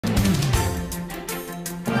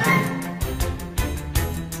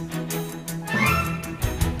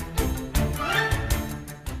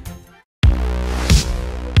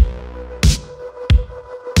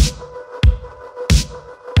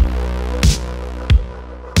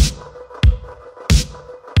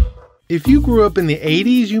If you grew up in the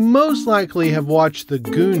 80s, you most likely have watched The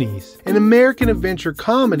Goonies, an American adventure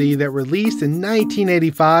comedy that released in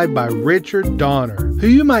 1985 by Richard Donner, who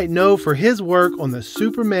you might know for his work on the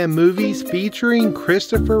Superman movies featuring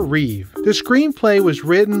Christopher Reeve. The screenplay was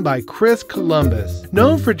written by Chris Columbus,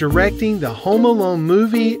 known for directing the Home Alone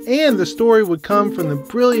movie, and the story would come from the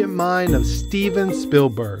brilliant mind of Steven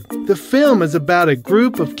Spielberg. The film is about a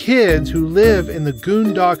group of kids who live in the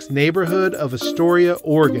Boondocks neighborhood of Astoria,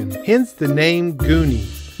 Oregon, hence the name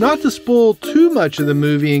Goonies. Not to spoil too much of the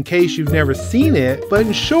movie in case you've never seen it, but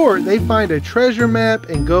in short, they find a treasure map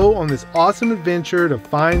and go on this awesome adventure to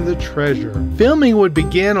find the treasure. Filming would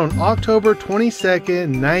begin on October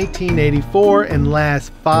 22nd, 1984 and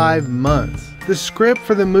last 5 months. The script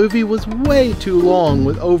for the movie was way too long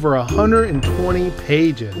with over 120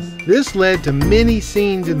 pages. This led to many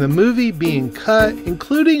scenes in the movie being cut,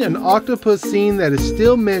 including an octopus scene that is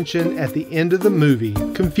still mentioned at the end of the movie,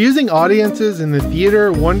 confusing audiences in the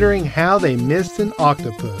theater wondering how they missed an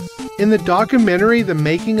octopus. In the documentary The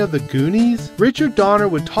Making of the Goonies, Richard Donner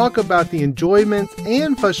would talk about the enjoyments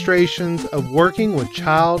and frustrations of working with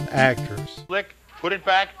child actors. Flick, put it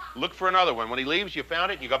back, look for another one. When he leaves, you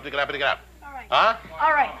found it, you go up, pick it up, pick it up. Huh?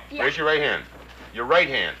 All right. Yeah. Raise your right hand. Your right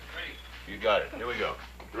hand. You got it. Here we go.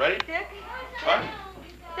 You ready? Dick? What?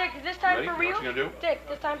 Dick, is this time Ready? for real? You know what you're gonna do? Dick,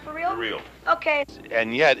 this time for real? For real. Okay.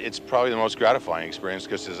 And yet, it's probably the most gratifying experience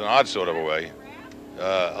because there's an odd sort of a way.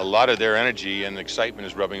 A lot of their energy and excitement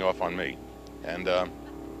is rubbing off on me. And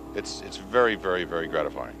it's very, very, very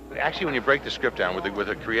gratifying. Actually, when you break the script down with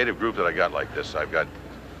a creative group that I got like this, I've got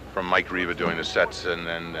from Mike Riva doing the sets and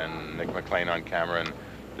Nick McLean on camera and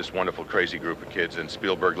this wonderful, crazy group of kids, and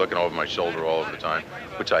Spielberg looking over my shoulder all of the time,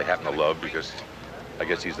 which I happen to love because I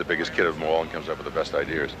guess he's the biggest kid of them all and comes up with the best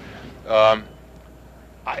ideas.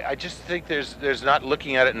 I just think there's not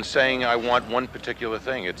looking at it and saying I want one particular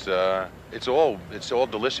thing. It's all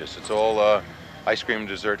delicious. It's all ice cream and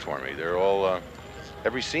dessert for me. They're all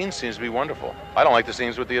every scene seems to be wonderful. I don't like the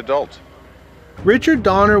scenes with the adults. Richard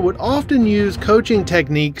Donner would often use coaching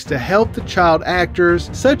techniques to help the child actors,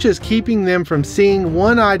 such as keeping them from seeing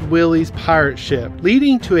One-Eyed Willie's pirate ship,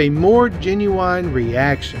 leading to a more genuine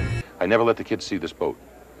reaction. I never let the kids see this boat.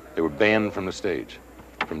 They were banned from the stage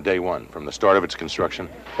from day one, from the start of its construction.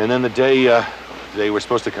 And then the day they were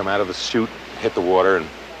supposed to come out of the chute, hit the water, and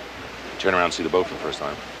turn around and see the boat for the first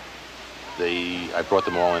time, I brought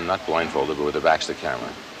them all in, not blindfolded, but with their backs to the camera.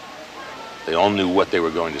 They all knew what they were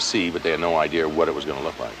going to see, but they had no idea what it was going to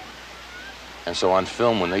look like. And so on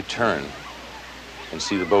film, when they turn and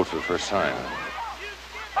see the boat for the first time.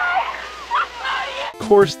 Of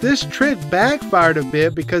course, this trick backfired a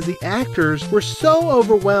bit because the actors were so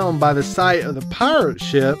overwhelmed by the sight of the pirate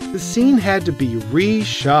ship, the scene had to be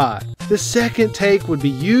reshot. The second take would be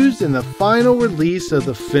used in the final release of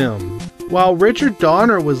the film. While Richard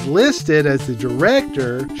Donner was listed as the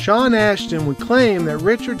director, Sean Ashton would claim that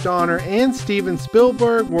Richard Donner and Steven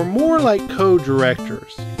Spielberg were more like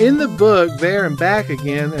co-directors. In the book There and Back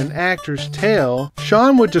Again, An Actor's Tale,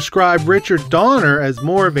 Sean would describe Richard Donner as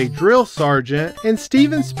more of a drill sergeant and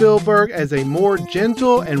Steven Spielberg as a more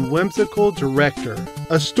gentle and whimsical director.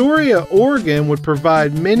 Astoria, Oregon would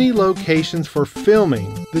provide many locations for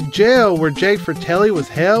filming. The jail where Jake Fratelli was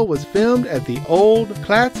held was filmed at the old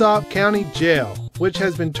Clatsop County Jail, which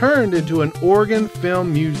has been turned into an Oregon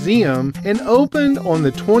Film Museum and opened on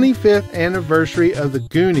the 25th anniversary of the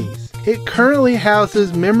Goonies. It currently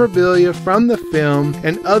houses memorabilia from the film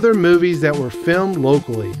and other movies that were filmed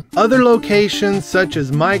locally. Other locations, such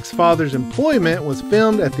as Mike's father's employment, was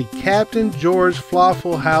filmed at the Captain George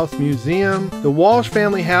Floffel House Museum. The Walsh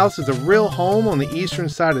family house is a real home on the eastern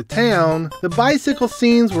side of town. The bicycle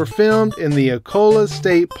scenes were filmed in the Ecola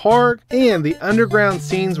State Park, and the underground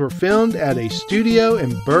scenes were filmed at a studio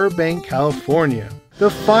in Burbank, California. The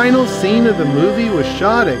final scene of the movie was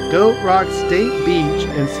shot at Goat Rock State Beach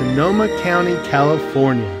in Sonoma County,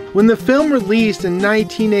 California. When the film released in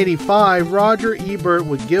 1985, Roger Ebert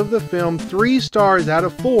would give the film 3 stars out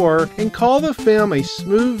of 4 and call the film a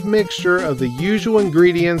smooth mixture of the usual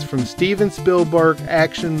ingredients from Steven Spielberg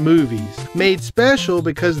action movies, made special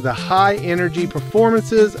because of the high energy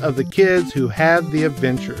performances of the kids who have the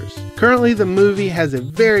adventures. Currently, the movie has a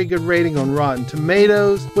very good rating on Rotten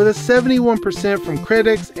Tomatoes, with a 71% from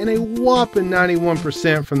critics and a whopping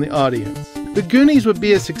 91% from the audience. The Goonies would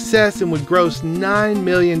be a success and would gross $9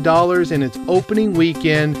 million in its opening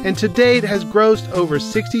weekend, and to date has grossed over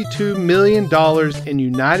 $62 million in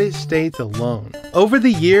United States alone. Over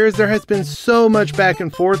the years, there has been so much back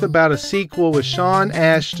and forth about a sequel, with Sean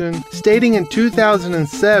Astin stating in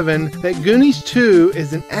 2007 that Goonies 2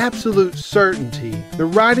 is an absolute certainty. The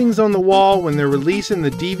writing's on the wall when they're releasing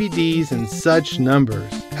the DVDs in such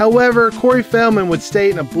numbers. However, Corey Feldman would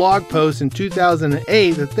state in a blog post in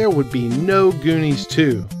 2008 that there would be no Goonies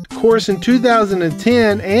 2. Of course, in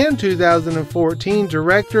 2010 and 2014,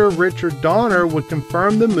 director Richard Donner would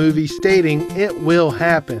confirm the movie, stating it will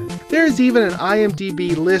happen. There is even an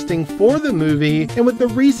IMDb listing for the movie, and with the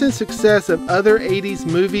recent success of other 80s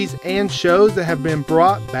movies and shows that have been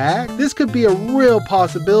brought back, this could be a real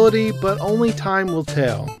possibility, but only time will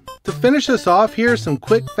tell. To finish us off, here are some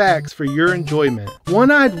quick facts for your enjoyment.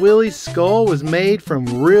 One-Eyed Willie's skull was made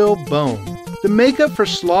from real bone. The makeup for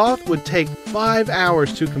Sloth would take 5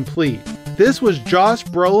 hours to complete. This was Josh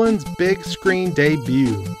Brolin's big screen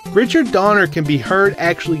debut. Richard Donner can be heard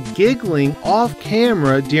actually giggling off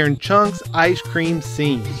camera during Chunk's ice cream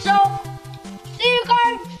scene. So, see you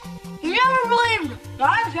guys. You never believed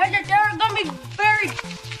I said that they were going to be very...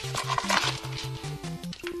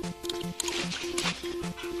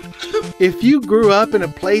 If you grew up in a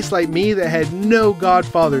place like me that had no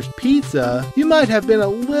Godfather's Pizza, you might have been a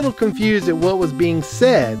little confused at what was being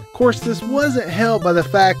said. Of course, this wasn't helped by the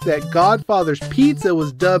fact that Godfather's Pizza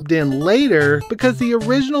was dubbed in later because the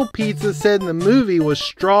original pizza said in the movie was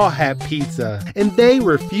Straw Hat Pizza, and they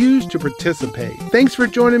refused to participate. Thanks for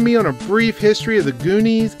joining me on a brief history of the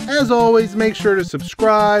Goonies. As always, make sure to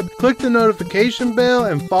subscribe, click the notification bell,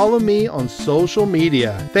 and follow me on social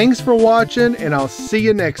media. Thanks for watching, and I'll see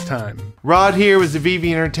you next time. Rod here with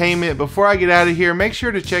Zivivi Entertainment. Before I get out of here, make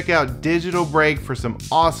sure to check out Digital Break for some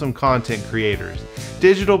awesome content creators.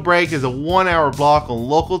 Digital Break is a 1-hour block on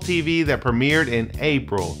local TV that premiered in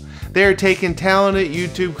April. They are taking talented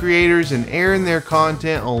YouTube creators and airing their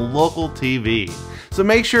content on local TV. So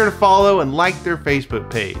make sure to follow and like their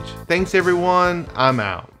Facebook page. Thanks everyone, I'm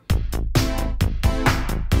out.